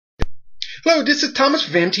Hello, this is Thomas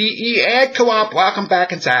from MTE Ad Co-op. Welcome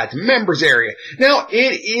back inside the members area. Now,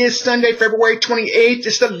 it is Sunday, February 28th.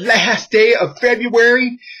 It's the last day of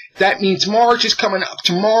February. That means March is coming up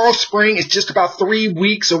tomorrow. Spring is just about 3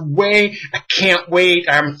 weeks away. I can't wait.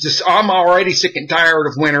 I'm already sick and tired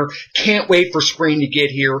of winter. Can't wait for spring to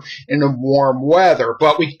get here in the warm weather.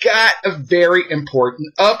 But we got a very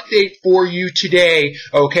important update for you today,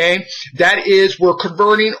 okay? That is, we're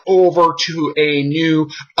converting over to a new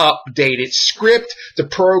updated script. The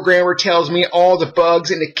programmer tells me all the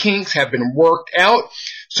bugs and the kinks have been worked out.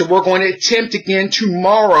 So we're going to attempt again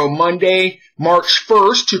tomorrow, Monday, March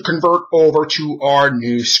 1st, to convert over to our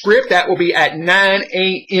new script. That will be at 9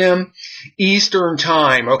 a.m. Eastern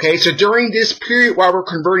Time, okay? So during this period while we're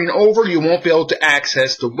converting over, you won't be able to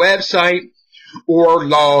access the website or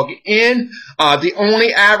log in. The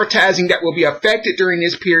only advertising that will be affected during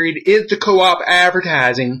this period is the co-op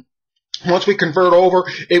advertising. Once we convert over,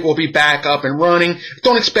 it will be back up and running.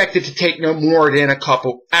 Don't expect it to take no more than a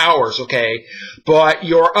couple hours, okay? But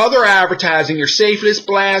your other advertising, your Safe List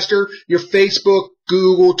Blaster, your Facebook,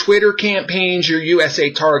 Google, Twitter campaigns, your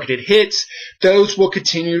USA targeted hits, those will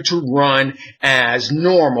continue to run as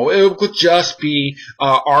normal. It will just be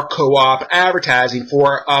our co-op advertising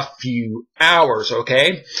for a few hours,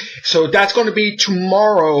 okay? So that's going to be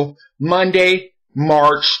tomorrow, Monday,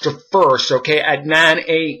 March the 1st, okay, at 9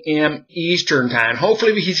 a.m. Eastern Time.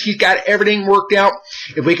 Hopefully he's got everything worked out.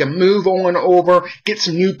 If we can move on over, get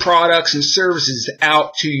some new products and services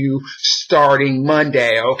out to you starting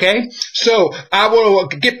Monday, okay? So I will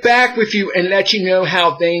get back with you and let you know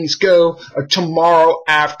how things go tomorrow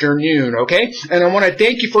afternoon, okay? And I want to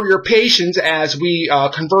thank you for your patience as we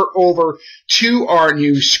convert over to our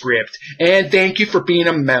new script. And thank you for being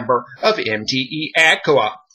a member of MTE Ad Co-op.